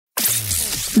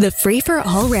The Free for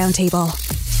All Roundtable.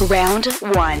 Round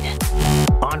 1.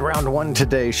 On round 1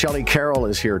 today, Shelley Carroll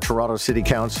is here, Toronto City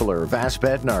Councillor. Vass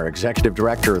Bednar, Executive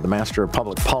Director of the Master of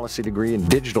Public Policy degree in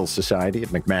Digital Society at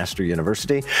McMaster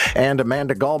University. And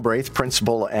Amanda Galbraith,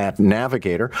 Principal at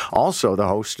Navigator, also the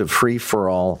host of Free for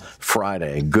All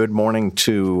Friday. Good morning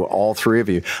to all three of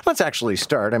you. Let's actually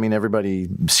start. I mean, everybody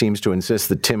seems to insist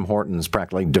that Tim Hortons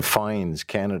practically defines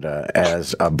Canada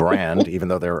as a brand, even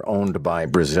though they're owned by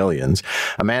Brazilians.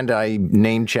 Amanda, I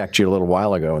name-checked you a little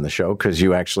while ago in the show because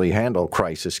you actually handle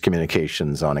crisis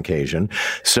communications on occasion.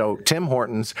 So Tim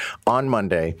Hortons on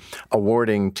Monday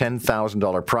awarding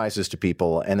 $10,000 prizes to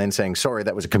people and then saying, sorry,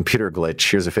 that was a computer glitch.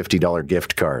 Here's a $50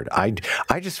 gift card. I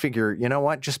just figure, you know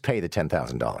what? Just pay the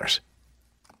 $10,000.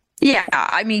 Yeah,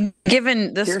 I mean,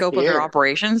 given the scope of their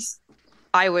operations,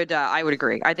 I would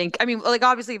agree.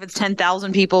 Obviously, if it's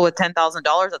 10,000 people with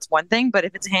 $10,000, that's one thing. But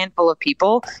if it's a handful of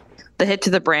people, the hit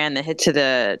to the brand, the hit to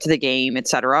the game, et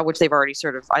cetera, which they've already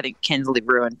sort of, I think, candidly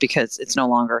ruined because it's no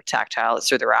longer tactile; it's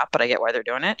through the app. But I get why they're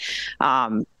doing it.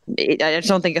 I just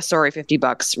don't think a sorry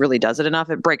 $50 really does it enough.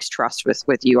 It breaks trust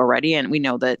with you already, and we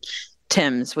know that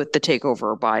Tim's, with the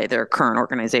takeover by their current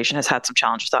organization, has had some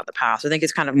challenges with that in the past. I think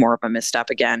it's kind of more of a misstep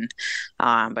again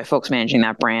by folks managing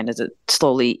that brand as it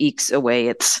slowly ekes away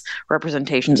its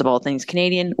representations of all things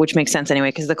Canadian, which makes sense anyway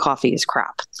because the coffee is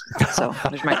crap. So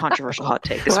there's my controversial hot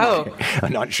take this morning.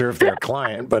 I'm not sure if they're a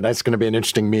client, but that's going to be an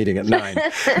interesting meeting at 9.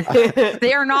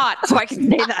 They are not, so I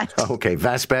can say that. Okay,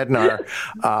 Vass Bednar,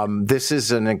 this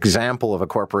is an example of a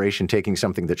corporation taking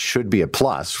something that should be a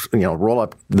plus, roll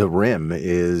up the rim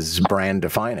is brand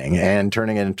defining and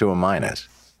turning it into a minus.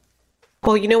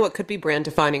 Well, you know what could be brand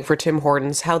defining for Tim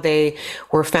Hortons? How they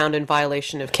were found in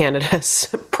violation of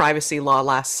Canada's privacy law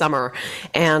last summer.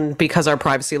 And because our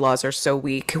privacy laws are so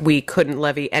weak, we couldn't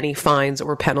levy any fines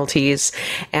or penalties.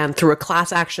 And through a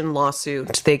class action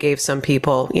lawsuit, they gave some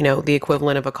people, the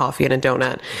equivalent of a coffee and a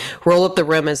donut. Roll Up the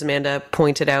Rim, as Amanda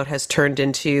pointed out, has turned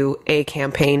into a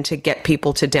campaign to get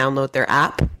people to download their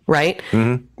app, right?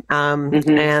 Mm-hmm.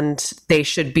 And they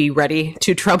should be ready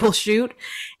to troubleshoot.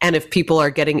 And if people are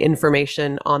getting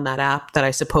information on that app that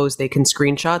I suppose they can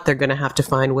screenshot, they're going to have to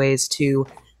find ways to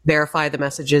verify the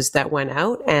messages that went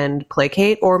out and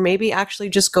placate, or maybe actually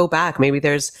just go back. Maybe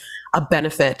there's a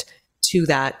benefit to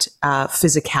that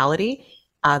physicality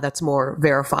that's more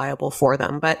verifiable for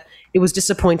them. But it was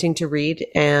disappointing to read,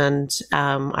 and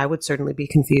I would certainly be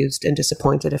confused and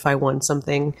disappointed if I won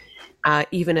something.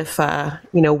 Even if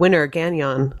winner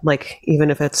Gagnon, like even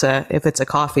if it's a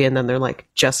coffee, and then they're like,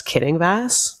 just kidding,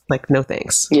 Vass, like no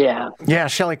thanks. Yeah,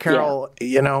 Shelley Carroll,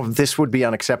 this would be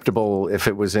unacceptable if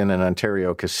it was in an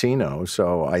Ontario casino.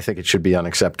 So I think it should be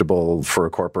unacceptable for a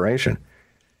corporation.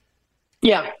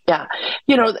 Yeah.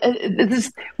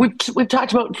 We've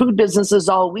talked about food businesses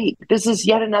all week. This is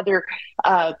yet another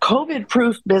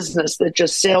COVID-proof business that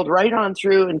just sailed right on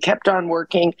through and kept on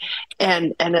working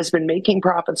and has been making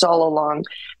profits all along.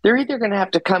 They're either going to have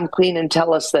to come clean and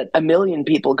tell us that 1 million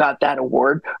people got that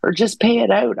award, or just pay it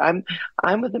out.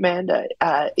 I'm with Amanda.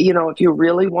 If you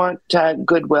really want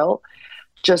goodwill,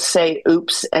 just say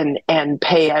oops and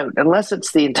pay out, unless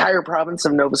it's the entire province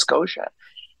of Nova Scotia.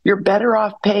 You're better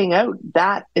off paying out.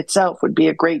 That itself would be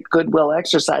a great goodwill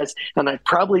exercise, and I'd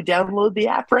probably download the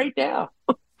app right now.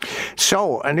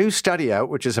 So a new study out,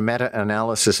 which is a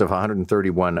meta-analysis of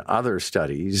 131 other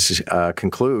studies,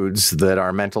 concludes that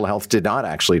our mental health did not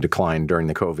actually decline during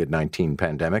the COVID-19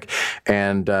 pandemic.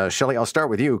 And Shelley, I'll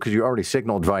start with you because you already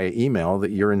signaled via email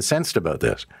that you're incensed about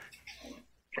this.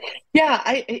 Yeah,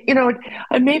 I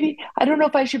don't know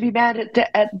if I should be mad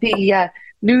at the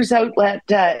news outlet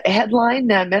headline,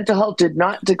 mental health did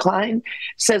not decline,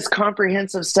 says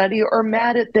comprehensive study, or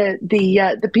mad at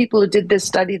the people who did this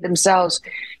study themselves.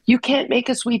 You can't make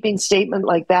a sweeping statement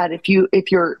like that if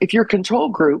your control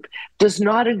group does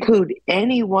not include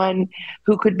anyone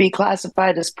who could be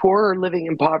classified as poor or living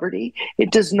in poverty. It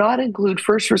does not include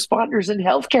first responders and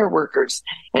healthcare workers.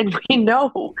 And we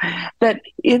know that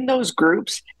in those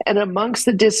groups and amongst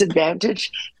the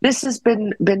disadvantaged, this has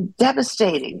been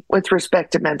devastating with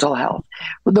respect to mental health.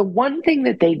 The one thing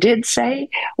that they did say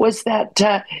was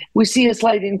that we see a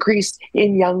slight increase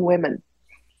in young women.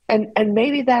 And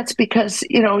maybe that's because,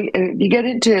 you get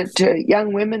into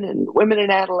young women and women in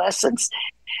adolescence,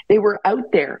 they were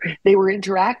out there, they were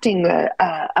interacting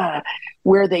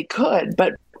where they could,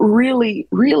 but really,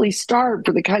 really starved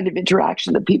for the kind of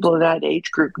interaction that people in that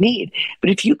age group need.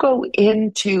 But if you go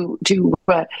into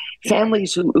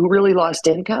families who really lost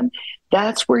income,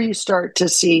 that's where you start to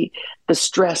see the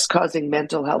stress causing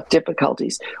mental health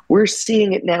difficulties. We're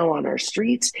seeing it now on our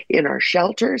streets, in our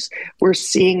shelters. We're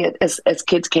seeing it as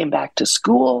kids came back to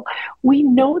school. We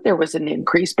know there was an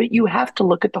increase, but you have to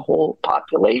look at the whole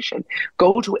population.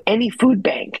 Go to any food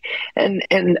bank and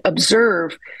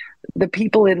observe the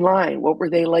people in line. What were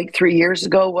they like 3 years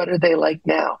ago? What are they like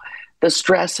now? The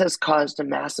stress has caused a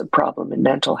massive problem in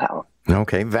mental health.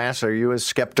 Okay. Vass, are you as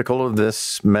skeptical of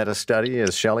this meta-study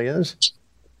as Shelley is?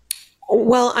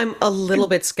 Well, I'm a little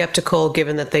bit skeptical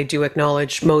given that they do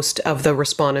acknowledge most of the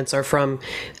respondents are from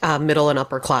middle and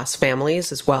upper class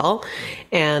families as well.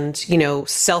 And, you know,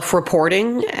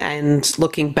 self-reporting and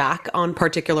looking back on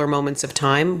particular moments of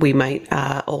time, we might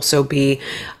also be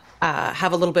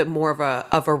have a little bit more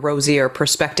of a rosier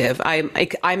perspective.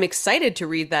 I'm excited to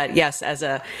read that. Yes, as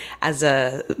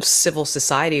a civil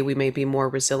society, we may be more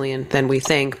resilient than we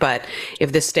think. But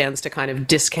if this stands to kind of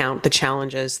discount the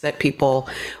challenges that people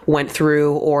went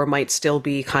through or might still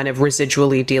be kind of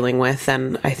residually dealing with,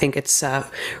 then I think it's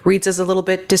reads as a little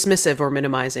bit dismissive or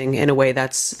minimizing in a way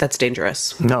that's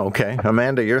dangerous. No, okay,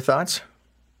 Amanda, your thoughts?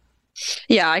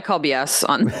 Yeah, I call BS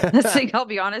on this thing. I'll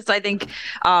be honest. I think,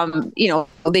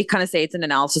 they kind of say it's an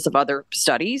analysis of other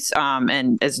studies.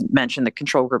 And as mentioned, the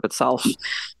control group itself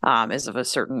is of a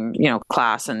certain,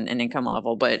 class and income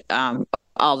level. But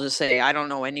I'll just say I don't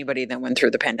know anybody that went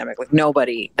through the pandemic, like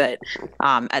nobody that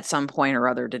at some point or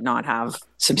other did not have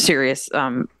some serious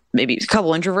maybe a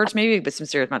couple introverts, but some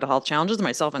serious mental health challenges,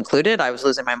 myself included. I was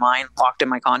losing my mind, locked in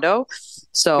my condo.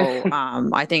 So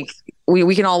I think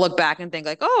we can all look back and think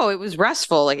like, oh, it was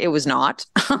restful. Like it was not.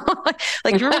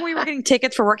 Like, remember we were getting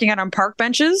tickets for working out on park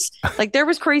benches? Like there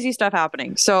was crazy stuff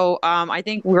happening. So I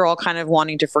think we're all kind of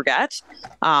wanting to forget.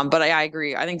 But I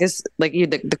agree. I think this, like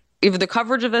even the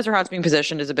coverage of this or how it's being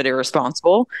positioned is a bit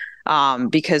irresponsible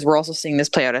because we're also seeing this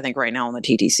play out, I think, right now on the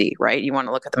TTC, right? You want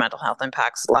to look at the mental health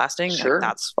impacts lasting. Sure.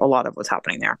 That's a lot of what's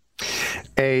happening there.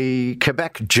 A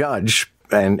Quebec judge,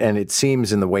 and it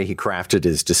seems in the way he crafted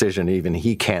his decision, even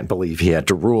he can't believe he had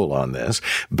to rule on this,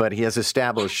 but he has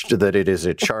established that it is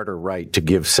a charter right to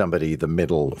give somebody the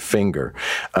middle finger.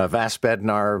 Vass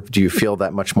Bednar, do you feel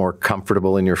that much more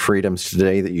comfortable in your freedoms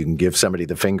today that you can give somebody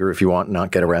the finger if you want and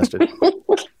not get arrested?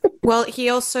 Well, he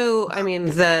also,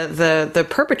 the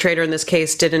perpetrator in this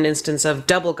case did an instance of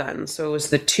double gun. So it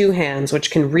was the two hands, which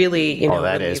can really,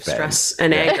 relieve stress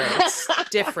and anger. It's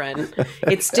different.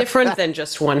 It's different than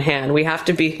just one hand. We have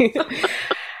to be,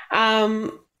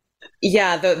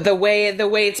 the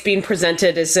way it's being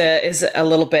presented is a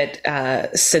little bit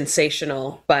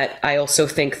sensational, but I also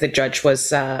think the judge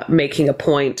was making a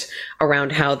point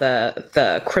around how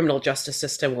the criminal justice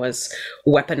system was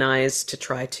weaponized to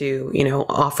try to,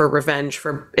 offer revenge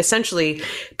for essentially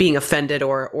being offended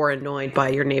or annoyed by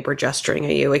your neighbor gesturing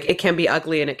at you. It can be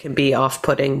ugly and it can be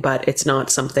off-putting, but it's not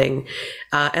something,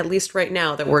 at least right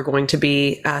now, that we're going to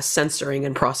be censoring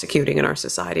and prosecuting in our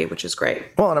society, which is great.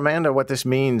 Well, and Amanda, what this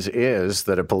means is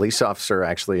that a police officer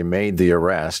actually made the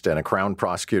arrest and a Crown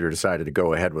prosecutor decided to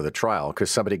go ahead with a trial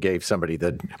because somebody gave somebody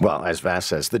as Vass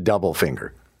says, the double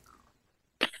finger.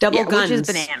 Double guns. Which is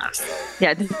bananas.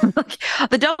 Yeah.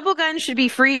 The double gun should be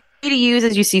free to use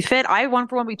as you see fit. I, one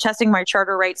for one, be testing my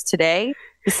charter rights today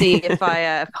to see if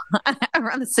I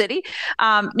around the city.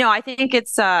 No, I think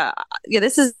it's,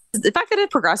 this is the fact that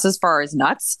it progresses as far as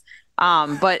nuts.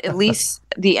 But at least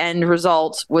the end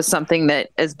result was something that,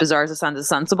 as bizarre as it sounds, is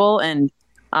sensible. And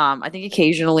I think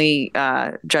occasionally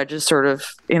judges sort of,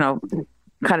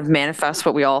 kind of manifest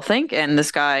what we all think. And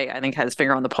this guy, I think, has his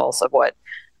finger on the pulse of what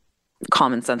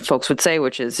common sense folks would say,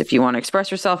 which is if you want to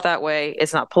express yourself that way,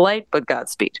 it's not polite, but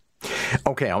Godspeed.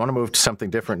 Okay, I want to move to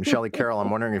something different. Shelley, Carroll, I'm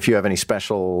wondering if you have any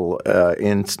special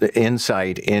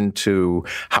insight into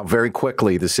how very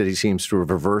quickly the city seems to have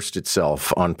reversed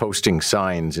itself on posting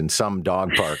signs in some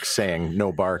dog parks saying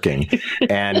no barking.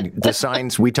 And the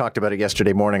signs, we talked about it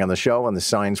yesterday morning on the show, and the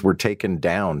signs were taken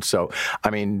down. So,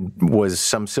 was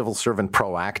some civil servant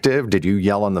proactive? Did you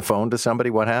yell on the phone to somebody?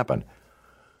 What happened?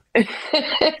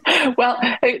 Well,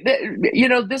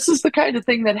 this is the kind of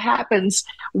thing that happens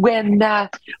when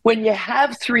you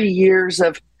have 3 years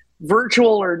of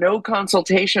virtual or no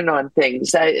consultation on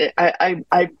things.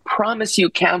 I promise you,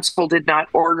 council did not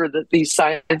order that these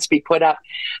signs be put up.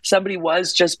 Somebody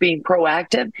was just being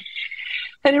proactive.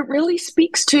 And it really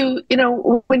speaks to,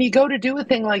 when you go to do a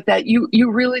thing like that,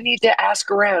 you really need to ask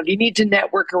around. You need to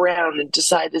network around and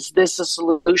decide, is this a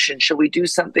solution? Should we do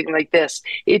something like this?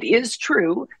 It is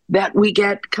true that we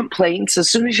get complaints. As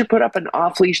soon as you put up an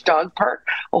off-leash dog park,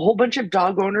 a whole bunch of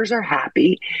dog owners are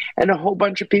happy and a whole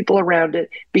bunch of people around it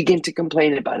begin to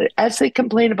complain about it, as they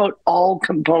complain about all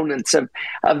components of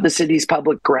the city's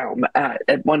public realm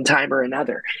at one time or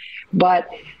another. But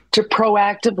to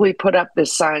proactively put up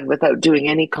this sign without doing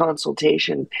any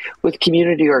consultation with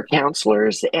community or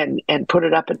councillors and put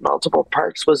it up at multiple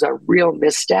parks was a real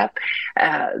misstep.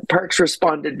 Parks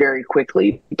responded very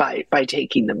quickly by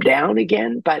taking them down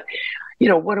again, but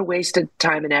what a waste of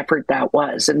time and effort that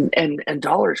was, and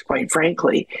dollars, quite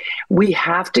frankly. We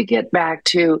have to get back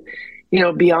to,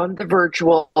 beyond the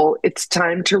virtual. It's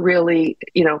time to really,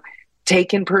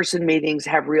 take in-person meetings,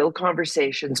 have real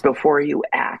conversations before you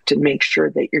act, and make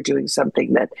sure that you're doing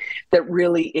something that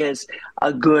really is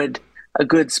a good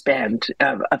spend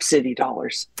of city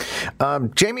dollars.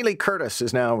 Jamie Lee Curtis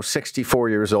is now 64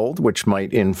 years old, which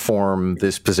might inform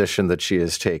this position that she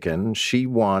has taken. She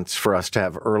wants for us to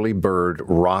have early bird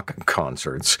rock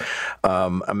concerts.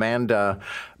 Amanda,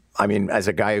 as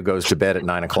a guy who goes to bed at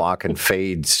 9 o'clock and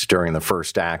fades during the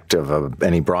first act of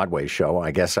any Broadway show,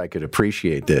 I guess I could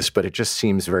appreciate this, but it just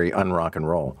seems very un-rock and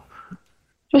roll.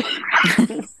 Yeah,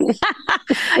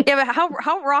 but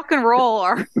how rock and roll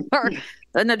are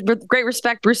and with great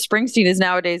respect, Bruce Springsteen is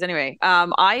nowadays anyway.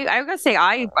 I gotta say,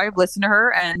 I've listened to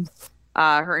her and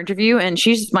her interview, and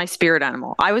she's my spirit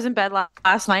animal. I was in bed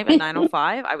last night at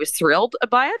 9:05. I was thrilled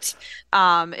by it.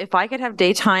 If I could have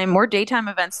more daytime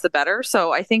events, the better.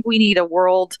 So I think we need a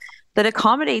world that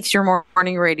accommodates your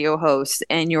morning radio host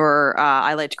and your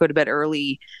I like to go to bed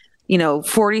early,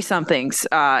 40-somethings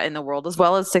in the world, as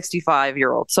well as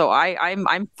 65-year-olds. So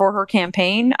I'm for her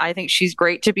campaign. I think she's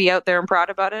great to be out there and proud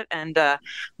about it, and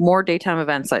more daytime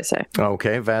events, I say.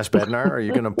 Okay, Vass Bednar, are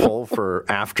you going to pull for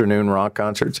afternoon rock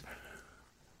concerts?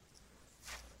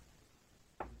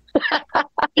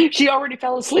 She already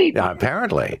fell asleep.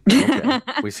 Apparently. Okay.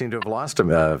 We seem to have lost him,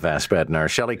 Vass Bednar.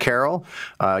 Shelley Carroll,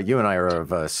 you and I are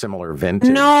of a similar vintage.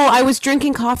 No, I was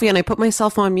drinking coffee and I put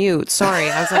myself on mute.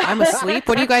 Sorry. I was like, I'm asleep?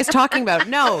 What are you guys talking about?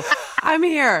 No, I'm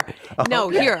here. No,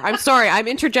 here. I'm sorry. I'm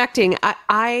interjecting.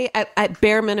 I at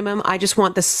bare minimum, I just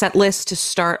want the set list to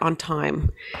start on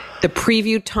time. The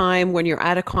preview time when you're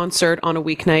at a concert on a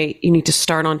weeknight, you need to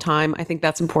start on time. I think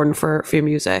that's important for your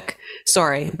music.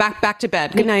 Sorry. Back to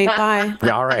bed. Good night. Bye.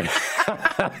 Yeah, all right.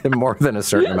 More than a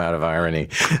certain amount of irony.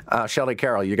 Shelley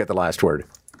Carroll, you get the last word.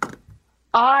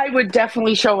 I would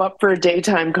definitely show up for a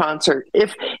daytime concert.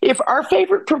 If our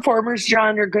favorite performers,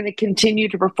 John, are going to continue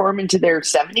to perform into their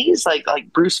 70s,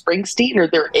 like Bruce Springsteen, or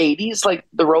their 80s, like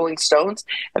the Rolling Stones,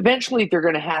 eventually they're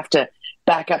going to have to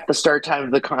back up the start time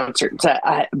of the concert.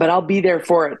 But I'll be there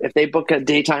for it if they book a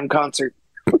daytime concert.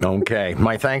 Okay.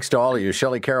 My thanks to all of you.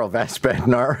 Shelley Carroll, Vass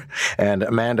Bednar, and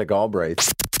Amanda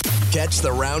Galbraith. Catch the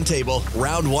Roundtable,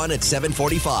 Round 1 at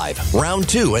 7:45, Round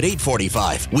 2 at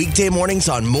 8:45. Weekday mornings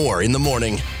on More in the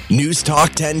Morning. News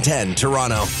Talk 1010,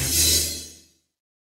 Toronto.